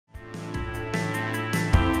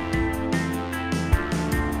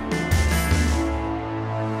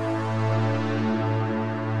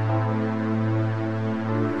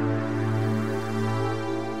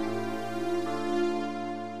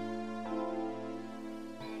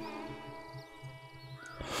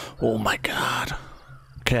Oh my god.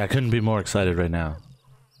 Okay, I couldn't be more excited right now.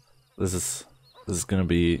 This is gonna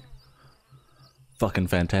be fucking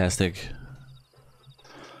fantastic.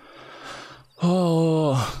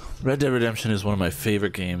 Oh, Red Dead Redemption is one of my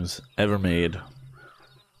favorite games ever made.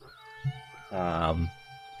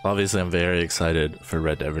 Obviously I'm very excited for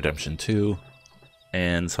Red Dead Redemption 2,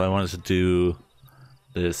 and so I wanted to do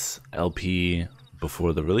this LP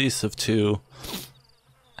before the release of 2.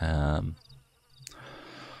 My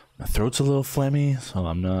throat's a little phlegmy, so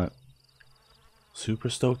I'm not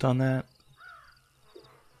super stoked on that.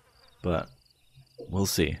 But we'll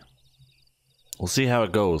see. We'll see how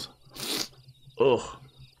it goes. Oh,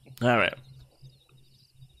 all right.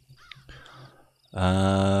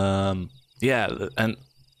 Yeah, and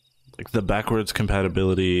like the backwards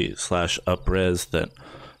compatibility / upres that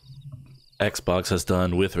Xbox has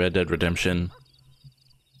done with Red Dead Redemption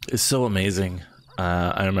is so amazing.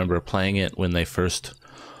 I remember playing it when they first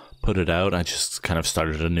put it out. I just kind of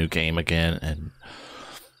started a new game again, and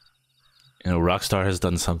you know, Rockstar has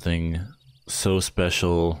done something so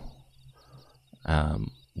special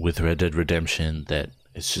with Red Dead Redemption that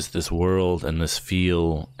it's just this world and this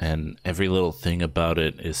feel, and every little thing about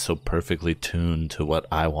it is so perfectly tuned to what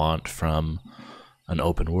I want from an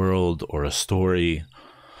open world or a story.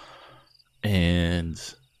 And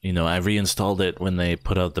you know, I reinstalled it when they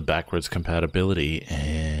put out the backwards compatibility,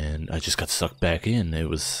 and I just got sucked back in.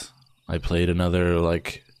 I played another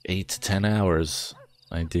like 8 to 10 hours.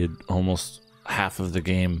 I did almost half of the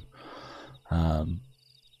game. And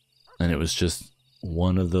it was just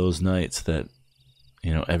one of those nights that,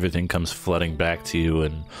 you know, everything comes flooding back to you,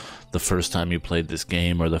 and the first time you played this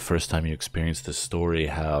game or the first time you experienced this story,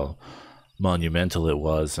 how monumental it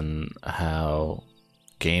was and how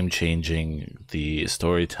game-changing the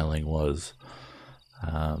storytelling was.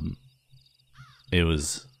 It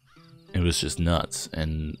was just nuts.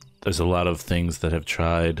 And there's a lot of things that have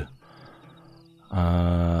tried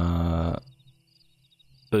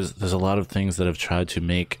there's a lot of things that have tried to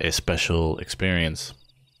make a special experience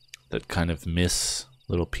that kind of miss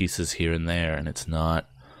little pieces here and there, and it's not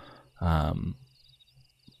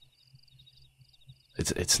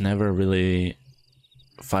it's never really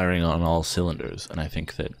firing on all cylinders. And I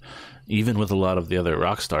think that even with a lot of the other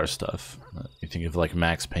Rockstar stuff, you think of like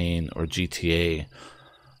Max Payne or GTA,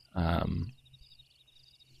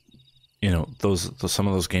 you know, some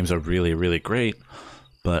of those games are really, really great,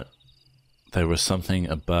 but there was something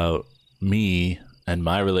about me and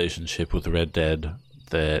my relationship with Red Dead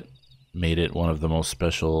that made it one of the most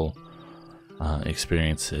special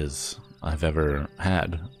experiences I've ever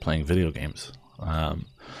had playing video games.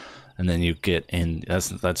 And then you get in,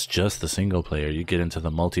 that's just the single player. You get into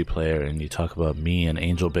the multiplayer, and you talk about me and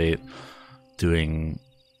Angel Bait doing,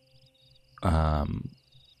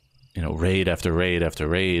 you know, raid after raid after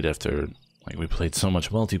raid after, like, we played so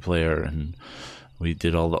much multiplayer, and we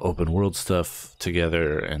did all the open world stuff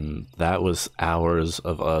together, and that was hours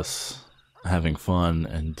of us having fun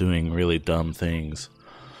and doing really dumb things.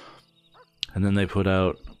 And then they put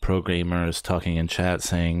out programmers talking in chat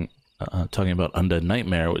saying, talking about Undead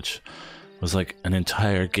Nightmare, which was like an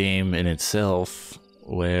entire game in itself,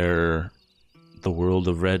 where the world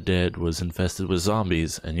of Red Dead was infested with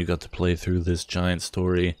zombies, and you got to play through this giant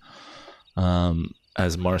story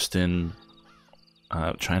as Marston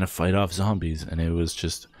trying to fight off zombies, and it was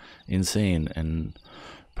just insane. And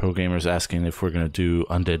programmers asking if we're going to do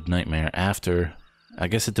Undead Nightmare after. I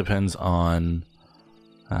guess it depends on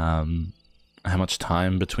how much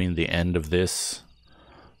time between the end of this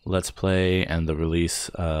Let's Play and the release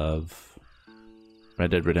of Red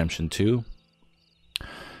Dead Redemption 2.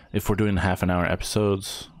 If we're doing half-an-hour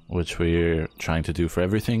episodes, which we're trying to do for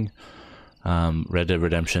everything, Red Dead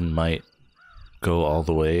Redemption might go all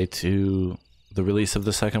the way to the release of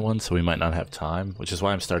the second one, so we might not have time, which is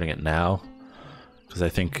why I'm starting it now, because I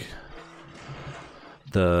think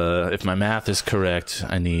if my math is correct,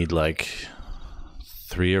 I need like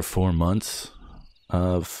 3 or 4 months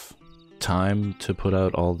of time to put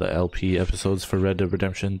out all the LP episodes for Red Dead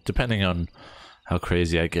Redemption, depending on how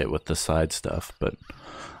crazy I get with the side stuff. But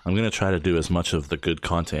I'm gonna try to do as much of the good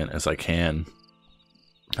content as I can,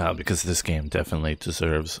 because this game definitely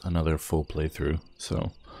deserves another full playthrough.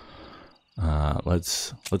 So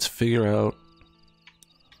let's figure out.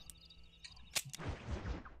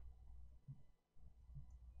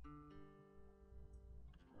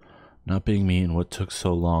 Not being mean, what took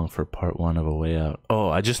so long for part 1 of A Way Out? Oh,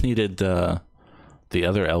 I just needed the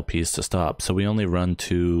other LPs to stop. So we only run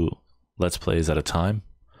 2 Let's Plays at a time.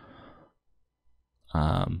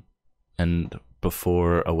 And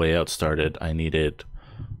before A Way Out started, I needed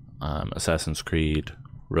Assassin's Creed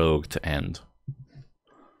Rogue to end.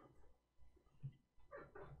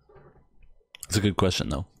 It's a good question,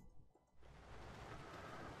 though.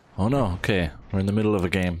 Oh no, okay. We're in the middle of a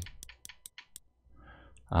game.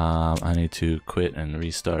 I need to quit and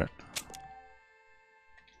restart.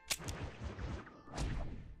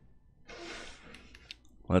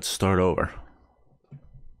 Let's start over.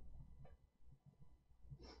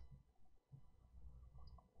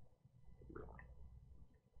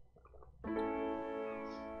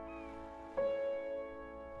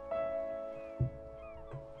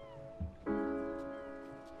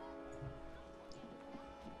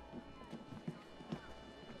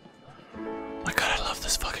 My god, I love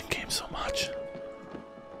this fucking game so much.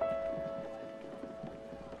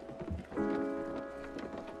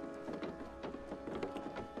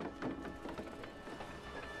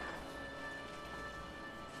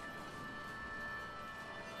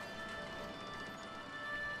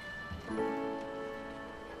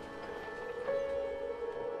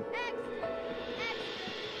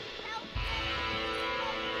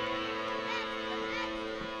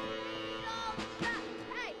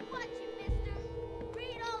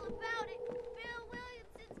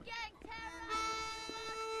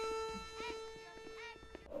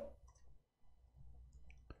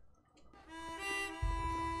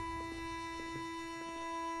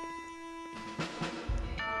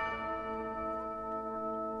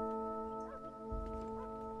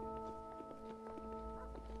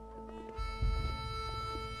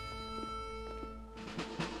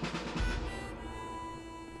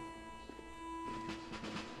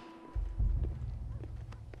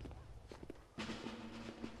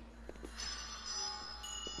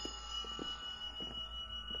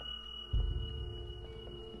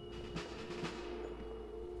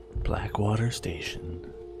 Blackwater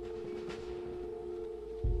Station.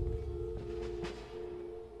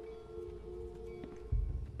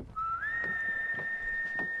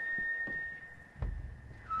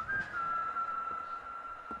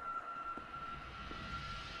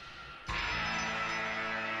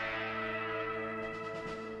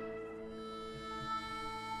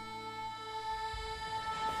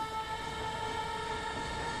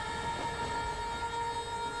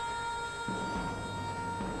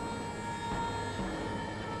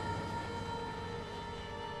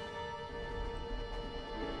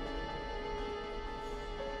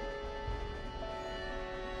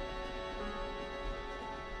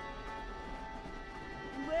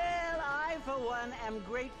 am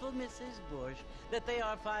grateful, Mrs. Bush, that they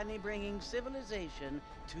are finally bringing civilization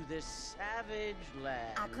to this savage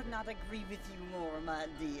land. I could not agree with you more, my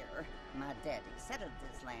dear. My daddy settled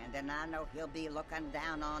this land, and I know he'll be looking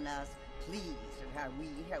down on us, pleased at how we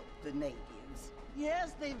help the natives.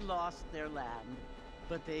 Yes, they've lost their land,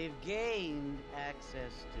 but they've gained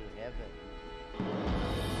access to heaven.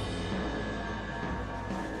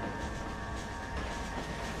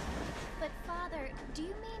 But Father, do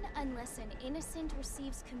you mean unless an innocent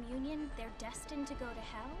receives communion, they're destined to go to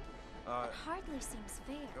hell? That hardly seems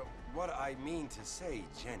fair. What I mean to say,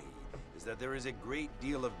 Jenny, is that there is a great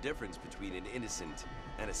deal of difference between an innocent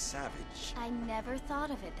and a savage. I never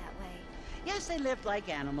thought of it that way. Yes, they lived like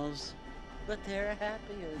animals, but they're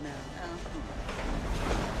happier now.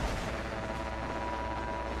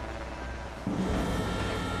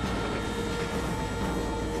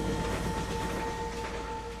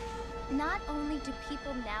 Not only do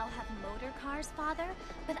people now have motor cars, Father,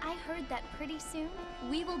 but I heard that pretty soon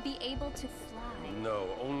we will be able to fly. No,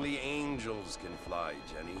 only angels can fly,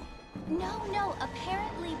 Jenny. No,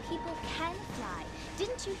 apparently people can fly.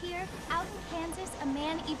 Didn't you hear? Out in Kansas, a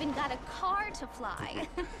man even got a car to fly.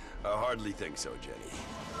 I hardly think so, Jenny.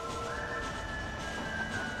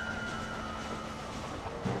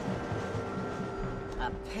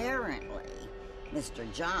 Apparently,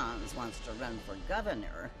 Mr. Johns wants to run for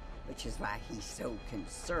governor, which is why he's so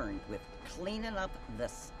concerned with cleaning up the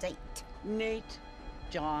state. Nate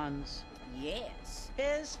Johns. Yes.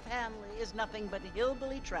 His family is nothing but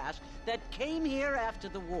hillbilly trash that came here after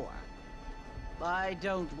the war. I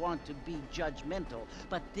don't want to be judgmental,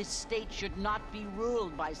 but this state should not be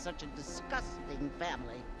ruled by such a disgusting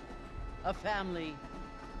family. A family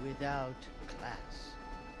without class.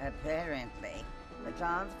 Apparently, the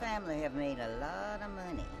Johns family have made a lot of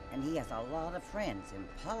money, and he has a lot of friends in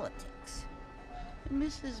politics.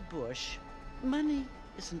 Mrs. Bush, money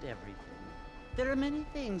isn't everything. There are many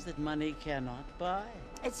things that money cannot buy.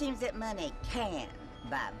 It seems that money can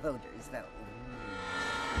buy voters, though.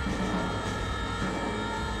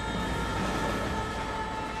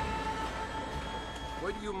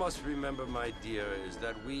 What you must remember, my dear, is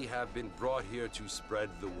that we have been brought here to spread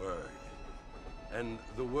the word. And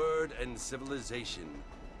the word and civilization,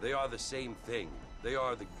 they are the same thing. They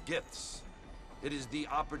are the gifts. It is the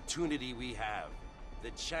opportunity we have, the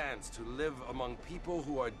chance to live among people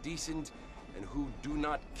who are decent and who do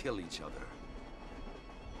not kill each other,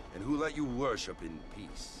 and who let you worship in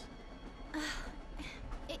peace.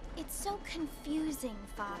 It's so confusing,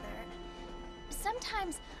 Father.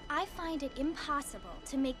 Sometimes I find it impossible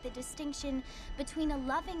to make the distinction between a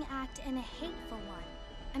loving act and a hateful one.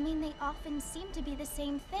 I mean, they often seem to be the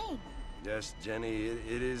same thing. Yes, Jenny,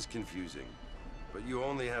 it is confusing. But you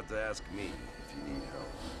only have to ask me if you need help.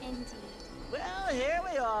 Indeed. Well, here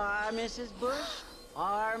we are, Mrs. Bush.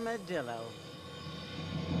 Armadillo.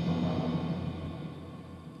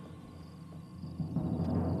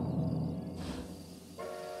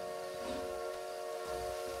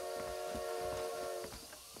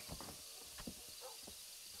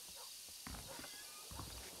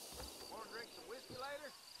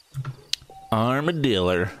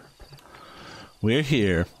 Armadillo. We're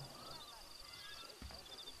here.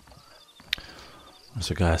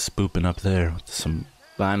 There's a guy spooping up there with some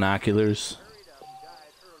binoculars.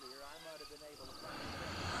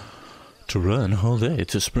 To run, hold A.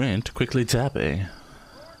 To sprint, quickly tap A.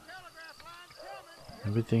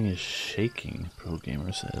 Everything is shaking, Pro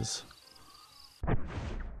Gamer says.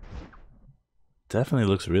 Definitely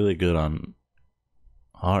looks really good on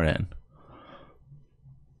our end.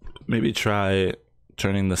 Maybe try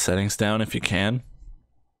turning the settings down if you can.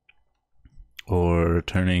 Or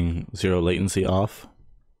turning zero latency off.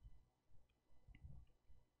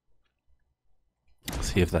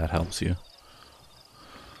 See if that helps you.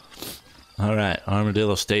 Alright,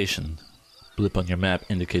 Armadillo Station. Blip on your map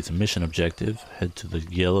indicates a mission objective. Head to the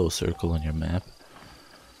yellow circle on your map.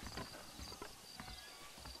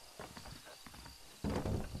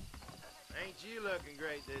 Ain't you looking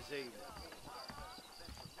great this evening?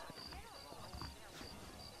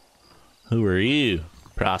 Who are you,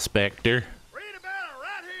 prospector? Read about it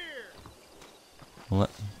right here. What?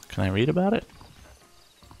 Can I read about it?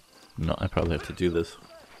 No, I probably have to do this.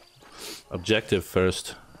 Objective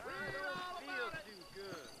first.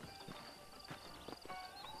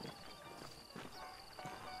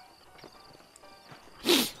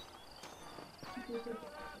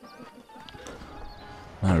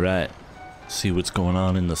 Alright. See what's going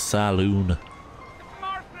on in the saloon.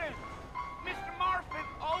 Marfin! Mr. Marfin,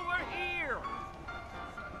 over here!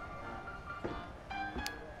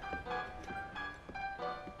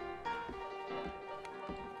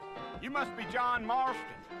 You must be John Marston.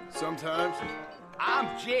 Sometimes.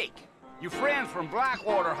 I'm Jake. Your friends from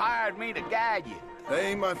Blackwater hired me to guide you. They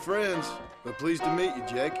ain't my friends, but pleased to meet you,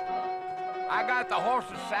 Jake. I got the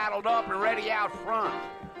horses saddled up and ready out front.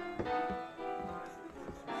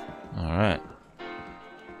 Alright.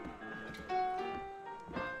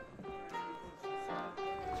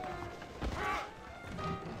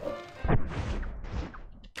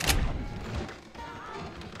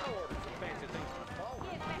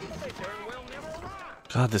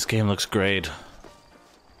 God, this game looks great.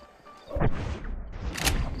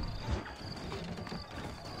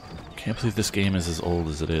 Can't believe this game is as old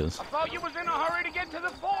as it is. I thought you was in a hurry to get to the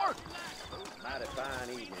fort. Mighty fine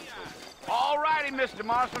evening. All righty, Mr.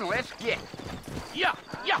 Marston, let's get. Yeah.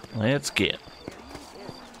 Let's get.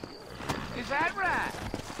 Is that right?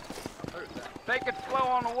 Take it slow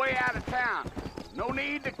on the way out of town. No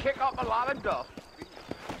need to kick up a lot of dust.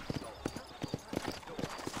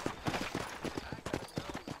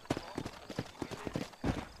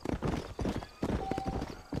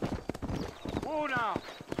 Whoa now.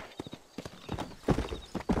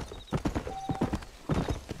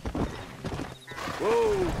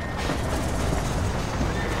 Whoa!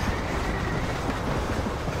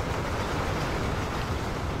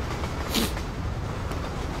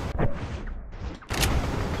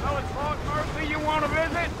 So it's Fort Murphy you want to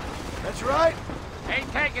visit? That's right.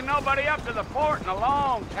 Ain't taking nobody up to the fort in a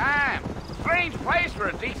long time. Strange place for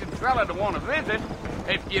a decent fella to want to visit,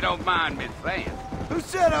 if you don't mind me saying. Who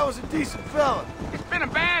said I was a decent fella? It's been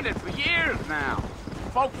abandoned for years now.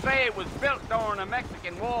 Folks say it was built during the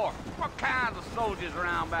Mexican War. What kinds of soldiers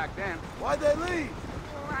around back then? Why'd they leave?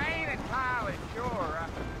 Well, I ain't entirely sure.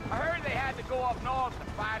 I heard they had to go up north to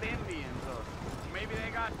fight Indians, or maybe they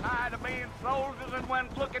got tired of being soldiers and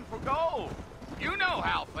went looking for gold. You know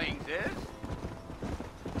how things is.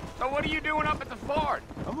 So what are you doing up at the fort?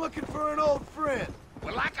 I'm looking for an old friend.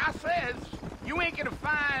 Well, like I says, you ain't gonna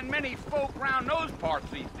find many folk around those parts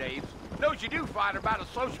these days. Those you do find are about as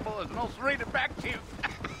sociable as most read it back to you.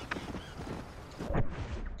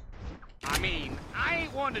 I mean, I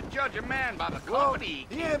ain't one to judge a man by the Well, company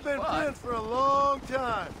he ain't been friends for a long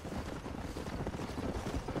time.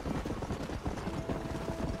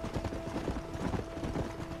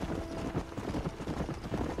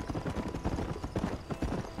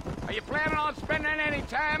 planning on spending any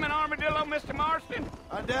time in Armadillo, Mr. Marston?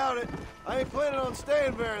 I doubt it. I ain't planning on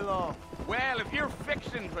staying very long. Well, if you're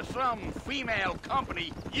fixing for some female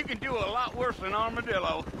company, you can do a lot worse than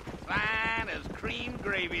Armadillo. Fine as cream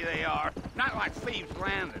gravy they are. Not like Thieves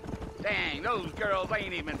Landing. Dang, those girls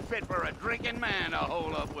ain't even fit for a drinking man to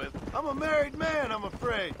hole up with. I'm a married man, I'm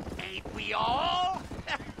afraid. Ain't we all?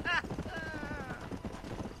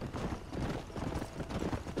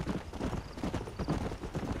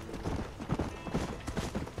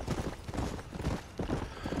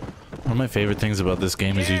 One of my favorite things about this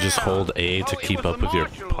game is you just hold A to Oh, it keep was up the with your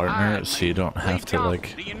marshal partner, hired so me. you don't have Lee to Johnson,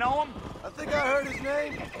 like do you know him? I think I heard his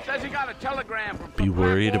name. Says he got a telegram from be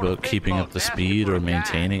worried Blackwater about keeping up Big the Boat speed asking for or a guy.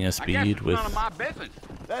 maintaining I a guess speed it's with none of my business.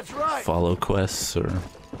 That's right. follow quests, or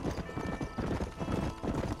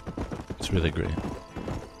it's really great.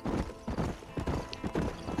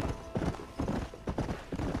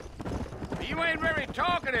 You ain't very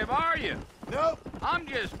talkative, are you? Nope. I'm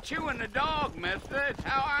just chewing the dog, mister. It's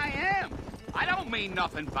how I am. I don't mean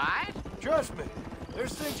nothing by it. Trust me.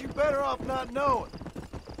 There's things you're better off not knowing.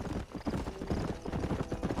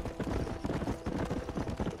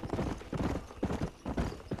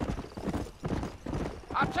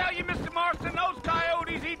 I'll tell you, Mr. Marston, those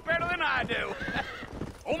coyotes eat better than I do.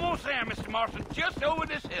 Almost there, Mr. Marston, just over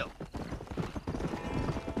this hill.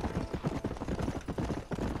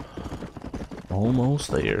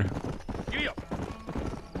 Almost there. Giddy up.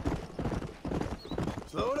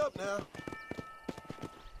 Slow it up now.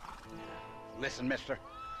 Listen, mister.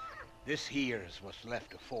 This here is what's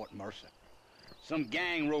left of Fort Mercer. Some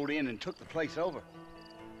gang rode in and took the place over.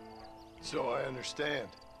 So I understand.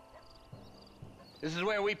 This is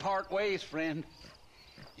where we part ways, friend.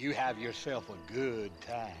 You have yourself a good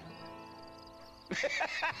time.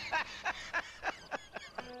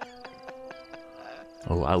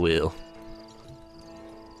 Oh, I will.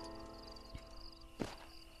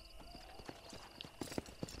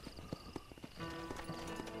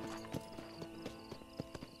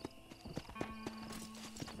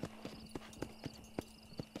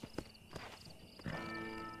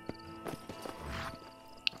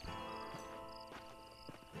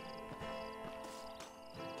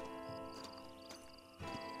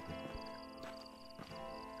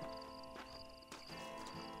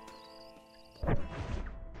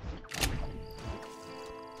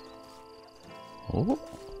 Oh,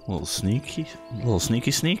 little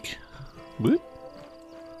sneaky sneak. Boop.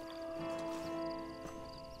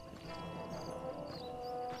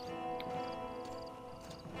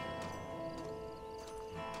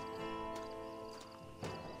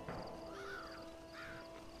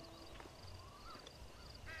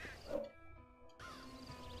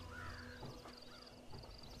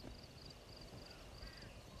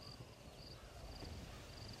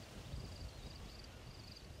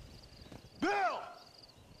 Bill!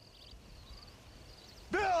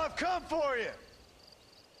 Bill, I've come for you!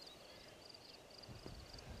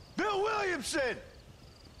 Bill Williamson!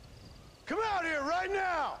 Come out here right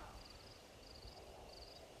now!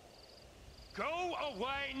 Go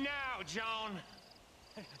away now, John.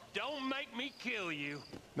 Don't make me kill you.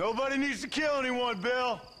 Nobody needs to kill anyone,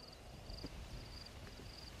 Bill.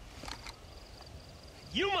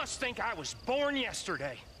 You must think I was born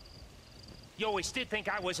yesterday. You always did think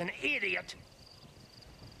I was an idiot.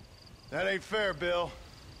 That ain't fair, Bill.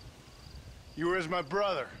 You were as my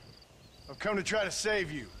brother. I've come to try to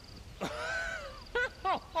save you.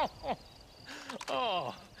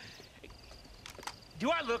 Oh.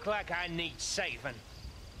 Do I look like I need saving?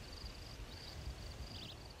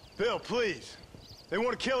 Bill, please. They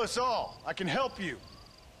want to kill us all. I can help you.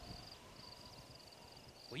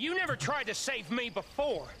 Well, you never tried to save me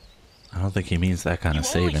before. I don't think he means that kind You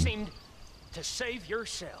of only saving. seemed to save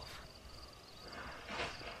yourself.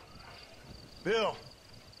 Bill,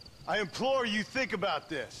 I implore you think about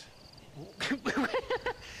this.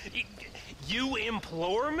 You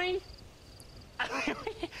implore me?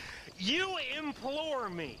 You implore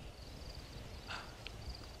me.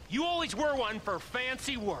 You always were one for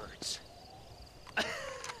fancy words.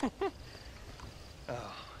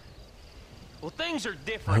 Oh. Well, things are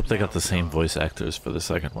different. I hope they got now, the same John. voice actors for the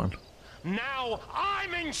second one. Now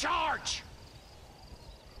I'm in charge.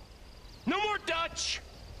 No more Dutch.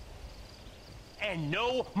 And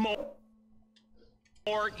no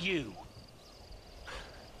more you.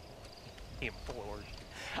 Implores.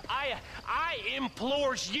 I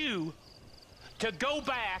implores you to go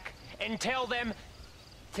back and tell them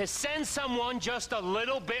to send someone just a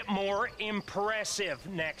little bit more impressive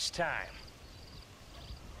next time.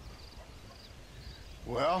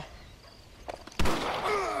 Well,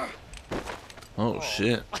 Oh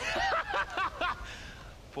shit.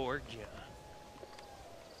 Poor John.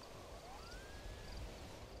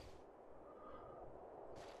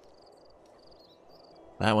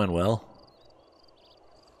 That went well.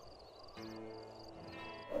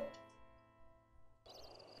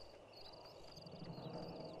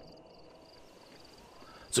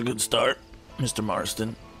 It's a good start, Mr.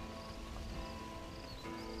 Marston.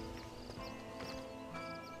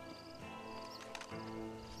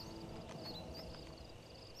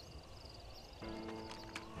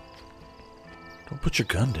 Don't put your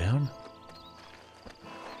gun down.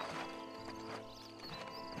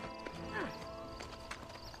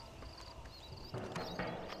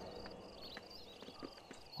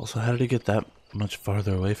 Also, how did he get that much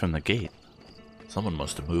farther away from the gate? Someone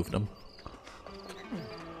must have moved him.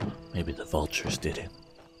 Maybe the vultures did it.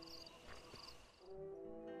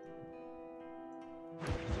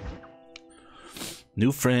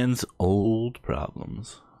 New friends, old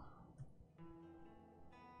problems.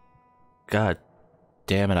 God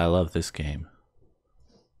damn it, I love this game.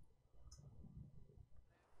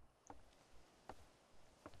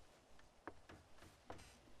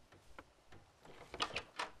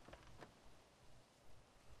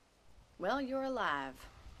 Well, you're alive.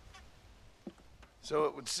 So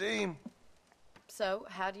it would seem. So,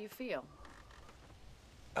 how do you feel?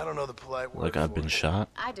 I don't know the polite word Like I've for been it. shot.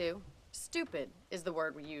 I do. Stupid is the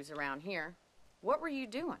word we use around here. What were you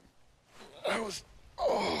doing? I was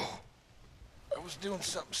doing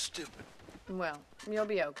something stupid. Well, you'll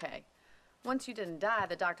be okay. Once you didn't die,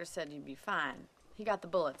 the doctor said you'd be fine. He got the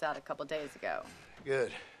bullets out a couple days ago.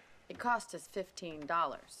 Good. It cost us $15.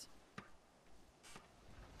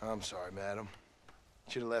 I'm sorry, madam.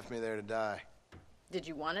 Should have left me there to die. Did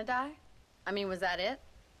you want to die? I mean, was that it?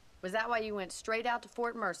 Was that why you went straight out to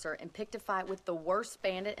Fort Mercer and picked a fight with the worst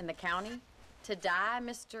bandit in the county? To die,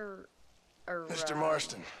 Mr. Mr.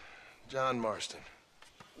 Marston. John Marston.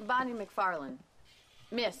 Bonnie McFarlane.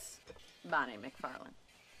 Miss Bonnie McFarlane.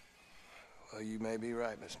 Well, you may be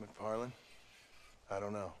right, Miss McFarlane. I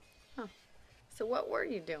don't know. Huh. So what were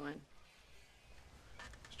you doing?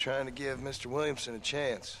 Was trying to give Mr. Williamson a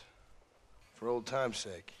chance. For old time's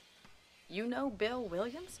sake. You know Bill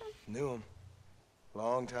Williamson? Knew him.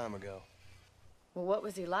 Long time ago. Well, what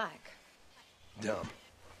was he like? Dumb.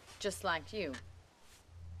 Just like you.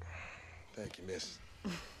 Thank you, miss.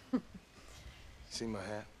 See my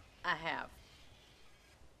hat? I have.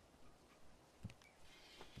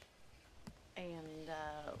 And,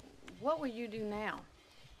 what will you do now?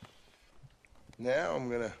 Now I'm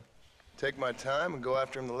gonna take my time and go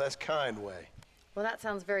after him the less kind way. Well, that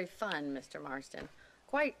sounds very fun, Mr. Marston.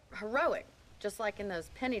 Quite heroic, just like in those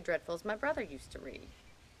penny dreadfuls my brother used to read.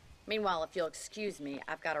 Meanwhile, if you'll excuse me,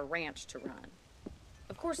 I've got a ranch to run.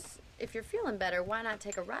 Of course, if you're feeling better, why not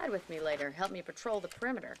take a ride with me later? Help me patrol the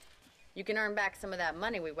perimeter. You can earn back some of that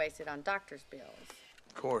money we wasted on doctor's bills.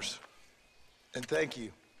 Of course. And thank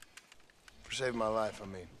you for saving my life, I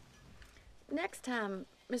mean. Next time,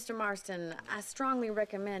 Mr. Marston, I strongly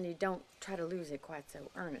recommend you don't try to lose it quite so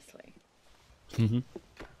earnestly.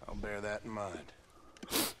 I'll bear that in mind.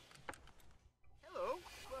 Hello.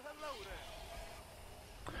 Well, hello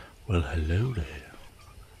there. Well, hello there.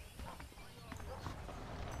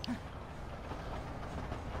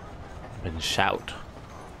 Been shout.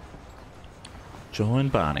 Join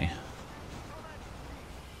Bonnie.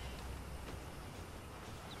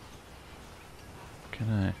 Can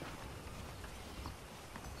I?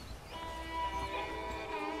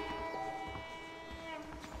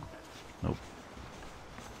 Nope.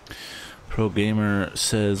 Pro Gamer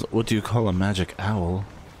says, what do you call a magic owl?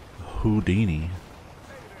 Houdini.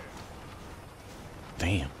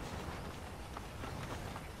 Damn.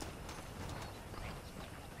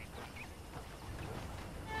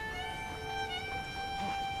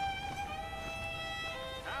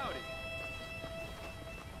 Howdy.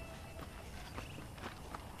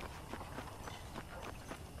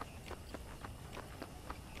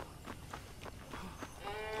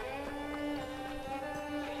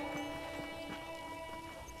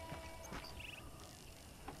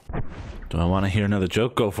 Do I want to hear another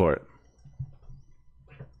joke? Go for it.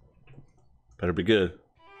 Better be good.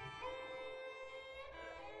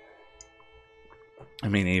 I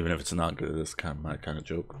mean, even if it's not good, it's kind of my kind of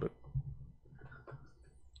joke, but.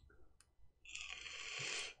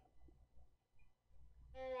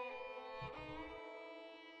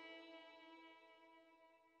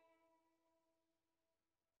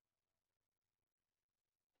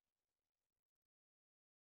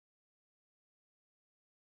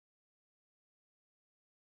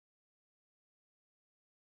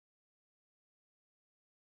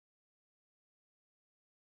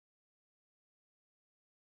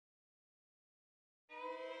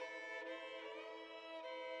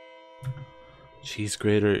 Cheese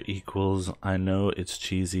grater equals, I know it's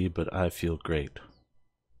cheesy, but I feel great.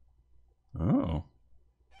 Oh.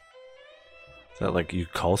 Is that like you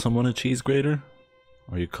call someone a cheese grater?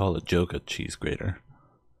 Or you call a joke a cheese grater?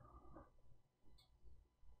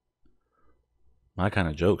 My kind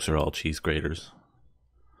of jokes are all cheese graters.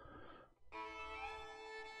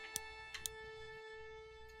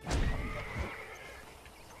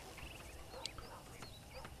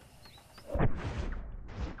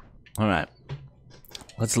 Alright.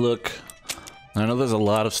 Let's look. I know there's a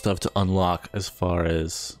lot of stuff to unlock as far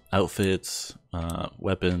as outfits,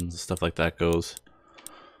 weapons, stuff like that goes.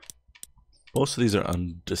 Most of these are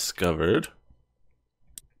undiscovered.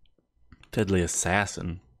 Deadly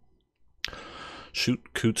Assassin.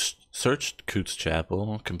 Search Coots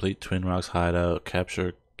Chapel. Complete Twin Rocks Hideout.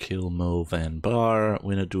 Capture Kill Mo Van Bar.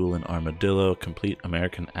 Win a duel in Armadillo. Complete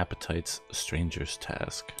American Appetite's Stranger's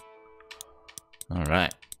Task.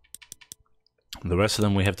 Alright. The rest of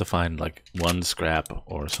them we have to find like one scrap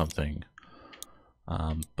or something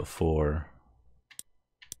before.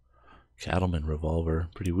 Cattleman Revolver,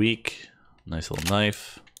 pretty weak. Nice little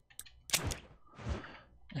knife.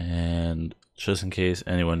 And just in case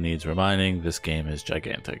anyone needs reminding, this game is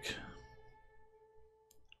gigantic.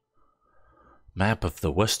 Map of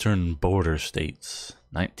the Western Border States,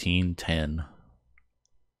 1910.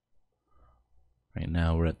 Right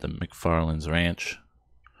now we're at the McFarland's Ranch.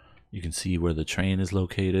 You can see where the train is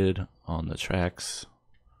located on the tracks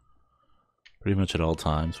pretty much at all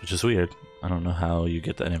times, which is weird. I don't know how you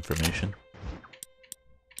get that information.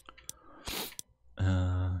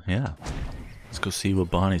 Yeah. Let's go see what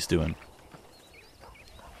Bonnie's doing.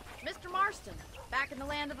 Mr. Marston, back in the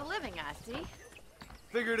land of the living, I see.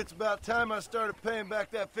 Figured it's about time I started paying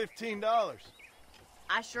back that $15.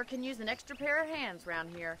 I sure can use an extra pair of hands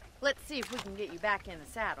round here. Let's see if we can get you back in the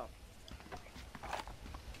saddle.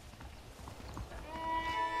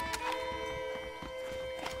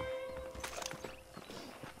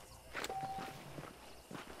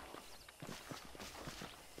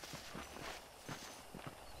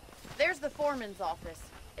 There's the foreman's office.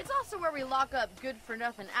 It's also where we lock up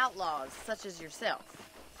good-for-nothing outlaws, such as yourself.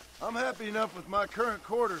 I'm happy enough with my current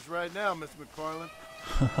quarters right now, Miss McFarland.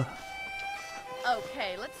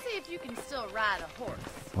 Okay, let's see if you can still ride a horse.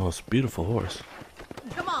 Oh, it's a beautiful horse.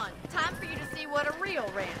 Come on, time for you to see what a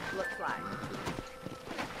real ranch looks like.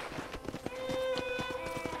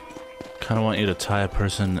 Kind of want you to tie a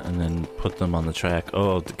person and then put them on the track.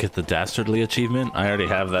 Oh, to get the Dastardly achievement? I already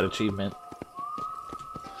have that achievement.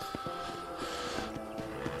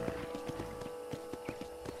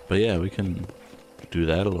 But yeah, we can do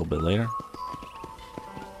that a little bit later.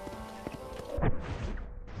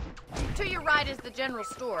 To your right is the general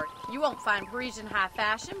store. You won't find Parisian high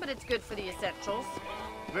fashion, but it's good for the essentials.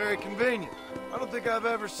 Very convenient. I don't think I've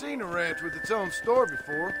ever seen a ranch with its own store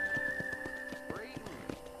before.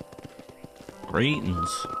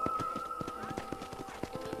 Greetings.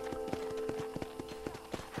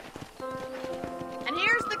 And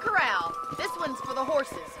here's the corral. This one's for the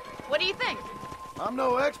horses. What do you think? I'm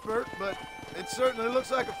no expert, but it certainly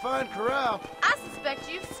looks like a fine corral. I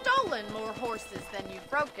suspect you've stolen more horses than you've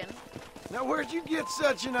broken. Now, where'd you get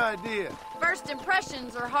such an idea? First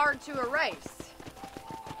impressions are hard to erase.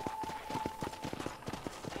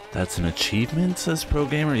 That's an achievement, says Pro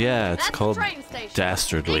Gamer? Yeah, it's That's called the train station.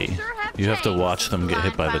 Dastardly. They sure have You have to changed watch them since get the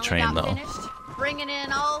hit by line the train, finally though. got finished, bringing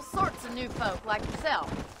in all sorts of new folk like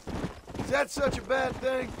yourself. Is that such a bad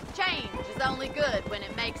thing? Change is only good when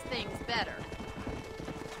it makes things better.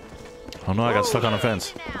 Oh no, I got stuck on a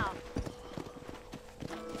fence. Now.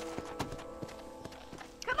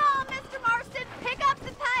 Come on, Mr. Marston, pick up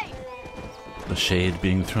the pace. The shade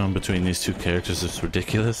being thrown between these two characters is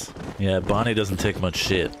ridiculous. Yeah, Bonnie doesn't take much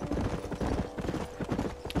shit.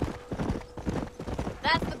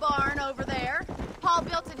 That's the barn over there. Paul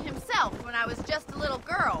built it himself when I was just a little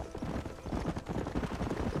girl.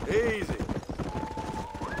 Easy.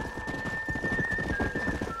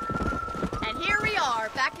 And here we are,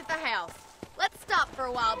 back at the house. Let's stop for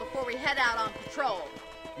a while before we head out on patrol.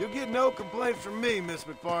 You'll get no complaints from me, Miss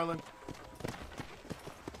McFarland.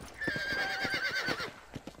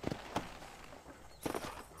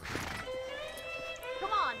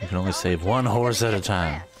 Come on. You can only save one horse at a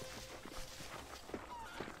time.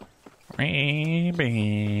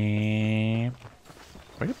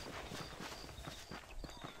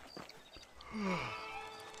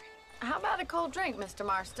 How about a cold drink, Mr.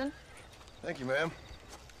 Marston? Thank you, ma'am.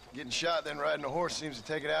 Getting shot, then riding a horse seems to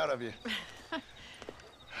take it out of you.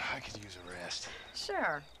 I could use a rest.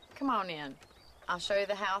 Sure. Come on in. I'll show you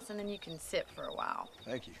the house, and then you can sit for a while.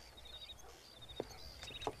 Thank you.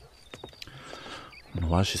 I don't know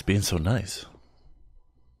why she's being so nice.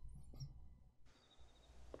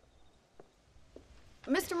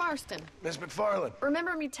 Mr. Marston. Miss McFarland.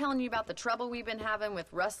 Remember me telling you about the trouble we've been having with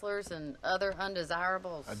rustlers and other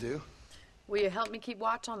undesirables? I do. Will you help me keep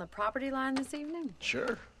watch on the property line this evening?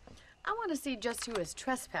 Sure. I want to see just who is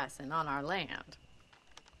trespassing on our land.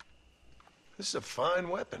 This is a fine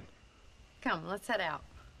weapon. Come, let's head out.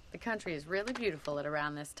 The country is really beautiful at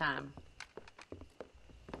around this time.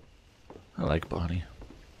 I like Bonnie.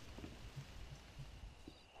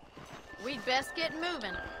 We'd best get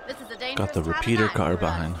moving. This is a dangerous Got the time of repeater night car for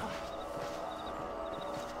us. behind.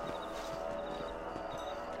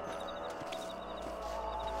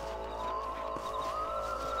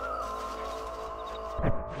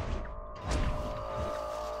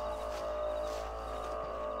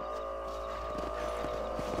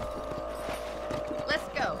 Let's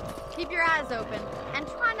go. Keep your eyes open and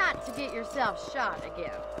try not to get yourself shot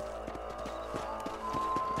again.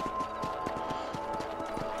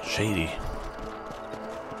 Shady.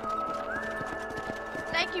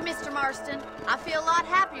 Thank you, Mr. Marston. I feel a lot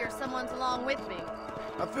happier someone's along with me.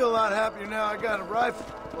 I feel a lot happier now I got a rifle.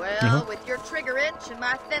 Well, with your trigger itch and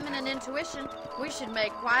my feminine intuition, we should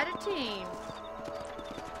make quite a team.